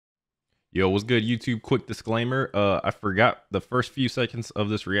Yo, what's good, YouTube? Quick disclaimer. I forgot the first few seconds of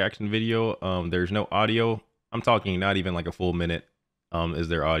this reaction video. There's no audio. I'm talking not even like a full minute. Is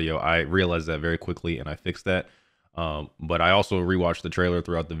there audio? I realized that very quickly and I fixed that. But I also rewatched the trailer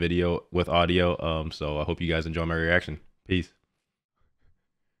throughout the video with audio. So I hope you guys enjoy my reaction. Peace.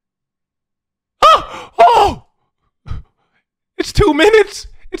 Oh! It's 2 minutes.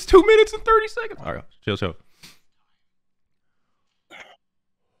 It's 2 minutes and 30 seconds. All right, chill.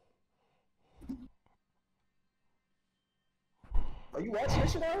 Are you watching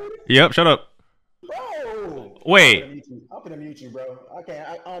this shit already? Yep, shut up. Bro! Wait. I'm finna mute you, bro. I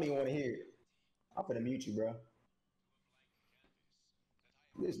don't even want to hear it. I'm finna mute you, bro.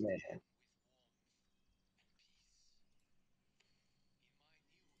 This man.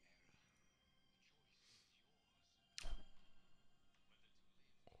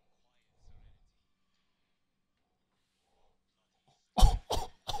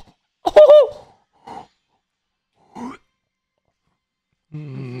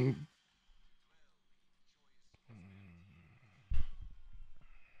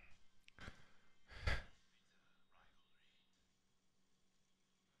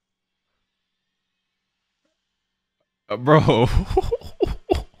 Bro.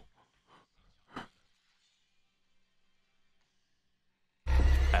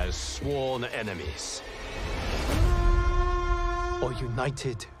 As sworn enemies, or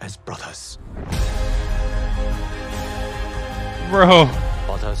united as brothers. Bro.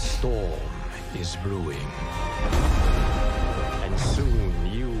 But a storm is brewing, and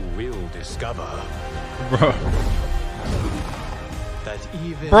soon you will discover, Bro. that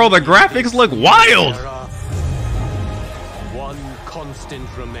even Bro, the graphics look wild. Era, one constant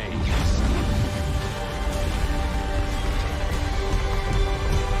remains.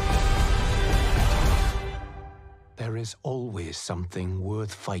 There is always something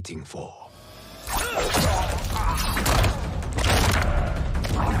worth fighting for.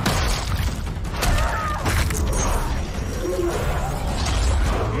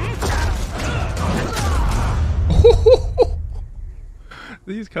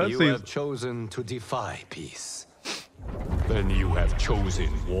 These cutscenes. You have chosen to defy peace. Then you have chosen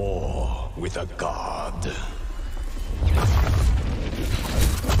war with a god.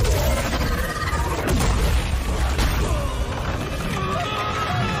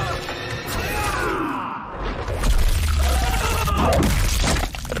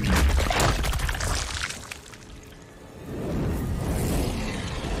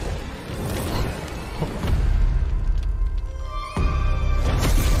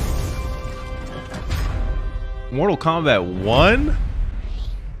 Mortal Kombat 1?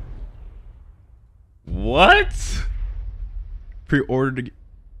 What? Pre-order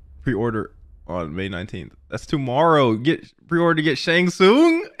on May 19th. That's tomorrow. Get pre-order to get Shang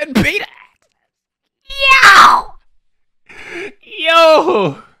Tsung and beta.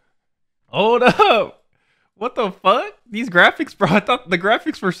 Yo! Hold up. What the fuck? These graphics, bro. I thought the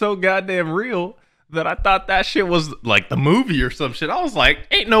graphics were so goddamn real that I thought that shit was like the movie or some shit. I was like,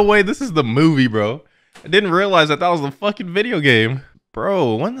 ain't no way this is the movie, bro. I didn't realize that was the fucking video game.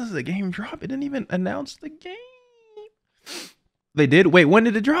 Bro, when does the game drop? It didn't even announce the game. They did? Wait, when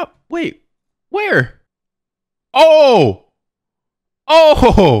did it drop? Wait, where? Oh!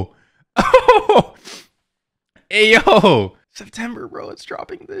 Oh! Oh! Hey, yo! September, bro. It's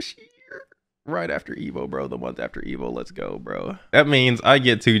dropping this year. Right after Evo, bro. The month after Evo. Let's go, bro. That means I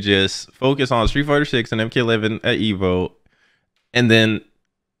get to just focus on Street Fighter 6 and MK11 at Evo. And then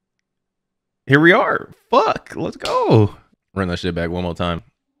here we are. Fuck. Let's go. Run that shit back one more time.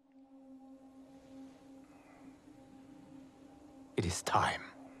 It is time.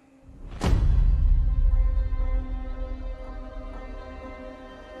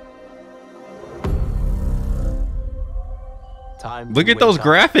 Time. Look at those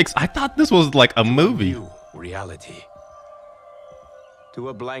graphics. I thought this was like a movie. New reality. To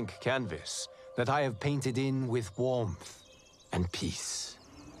a blank canvas that I have painted in with warmth and peace.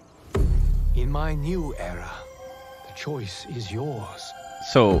 In my new era, the choice is yours.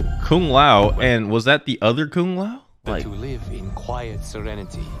 So Kung Lao, and was that the other Kung Lao? To live in quiet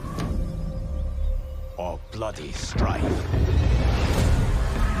serenity or bloody strife.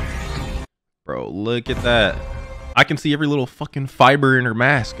 Bro, look at that. I can see every little fucking fiber in her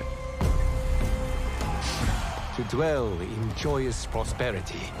mask. To dwell in joyous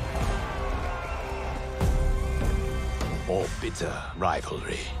prosperity or bitter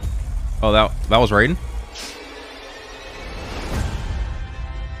rivalry. Oh, that was Raiden?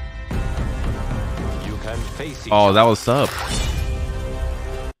 You can face each Oh, that was Sub.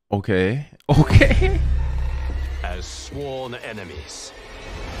 Okay. as sworn enemies.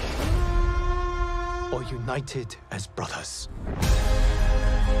 or united as brothers.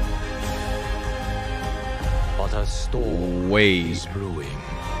 But a storm is brewing.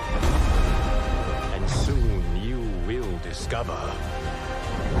 And soon you will discover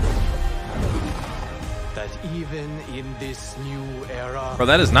that even in this new era, Bro,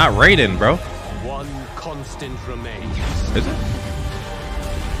 that is not Raiden, bro. one constant remains. Is it?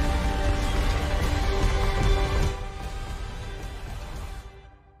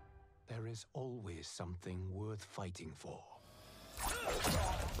 There is always something worth fighting for.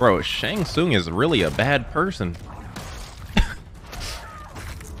 Bro, Shang Tsung is really a bad person.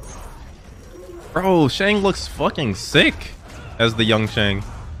 Bro, Shang looks fucking sick as the young Shang.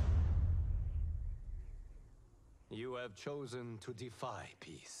 You have chosen to defy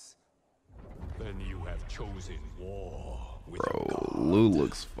peace. Then you have chosen war with Bro, God. Liu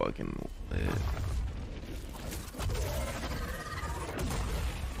looks fucking lit.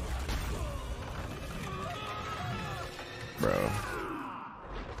 Bro.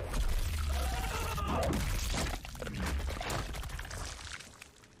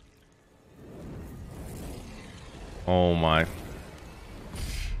 Oh my.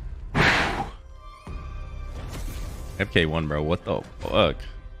 FK1, bro, what the fuck?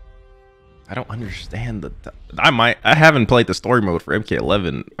 I don't understand I haven't played the story mode for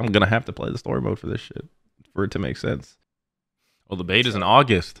MK11. I'm gonna have to play the story mode for this shit for it to make sense. Oh, the beta's in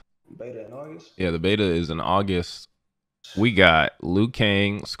August. Beta in August? Yeah, the beta is in August. We got Liu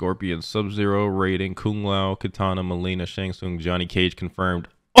Kang, Scorpion, Sub-Zero, Raiden, Kung Lao, Katana, Mileena, Shang Tsung, Johnny Cage confirmed.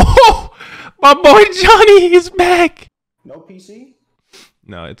 Oh, my boy Johnny is back. No PC?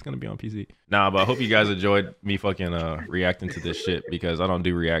 No, it's gonna be on PC. Nah, but I hope you guys enjoyed me fucking reacting to this shit, because I don't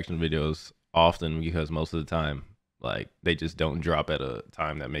do reaction videos often, because most of the time, like, they just don't drop at a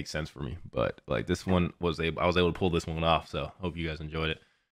time that makes sense for me. But like this one I was able to pull this one off, so hope you guys enjoyed it.